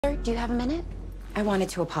Do you have a minute? I wanted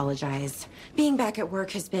to apologize. Being back at work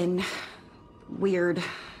has been weird.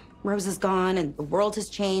 Rose is gone and the world has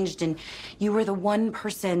changed, and you were the one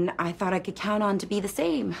person I thought I could count on to be the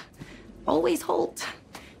same. Always Holt.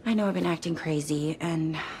 I know I've been acting crazy,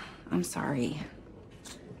 and I'm sorry.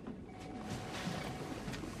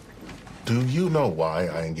 Do you know why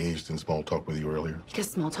I engaged in small talk with you earlier? Because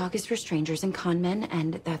small talk is for strangers and con men,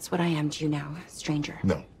 and that's what I am to you now, stranger.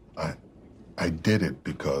 No, I did it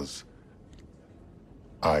because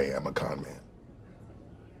I am a con man.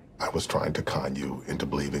 I was trying to con you into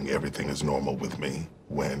believing everything is normal with me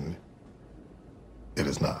when it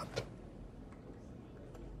is not.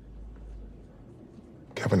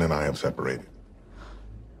 Kevin and I have separated.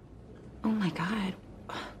 Oh my God.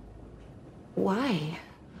 Why?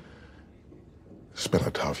 It's been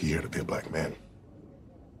a tough year to be a black man.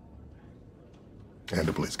 And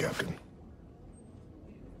a police captain.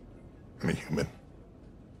 And a human.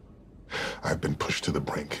 I've been pushed to the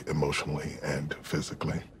brink emotionally and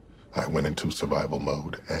physically. I went into survival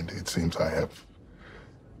mode, and it seems I have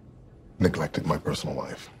neglected my personal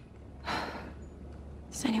life.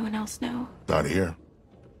 Does anyone else know? Not here.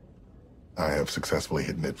 I have successfully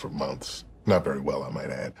hidden it for months. Not very well, I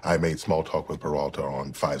might add. I made small talk with Peralta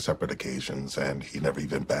on 5 separate occasions, and he never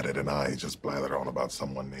even batted an eye. He just blathered on about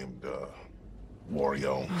someone named,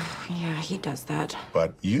 Wario. Yeah, he does that.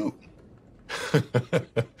 But you,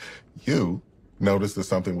 you noticed that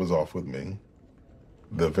something was off with me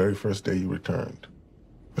the very first day you returned.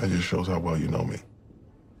 That just shows how well you know me.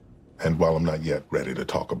 And while I'm not yet ready to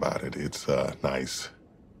talk about it, it's nice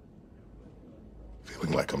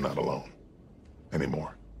feeling like I'm not alone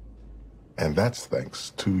anymore. And that's thanks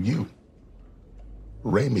to you.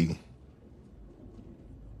 Raimi.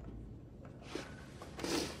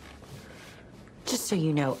 Just so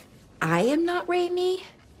you know, I am not Raimi.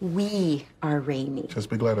 We are Raimi. Just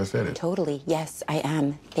be glad I said it. Totally. Yes, I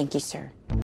am. Thank you, sir.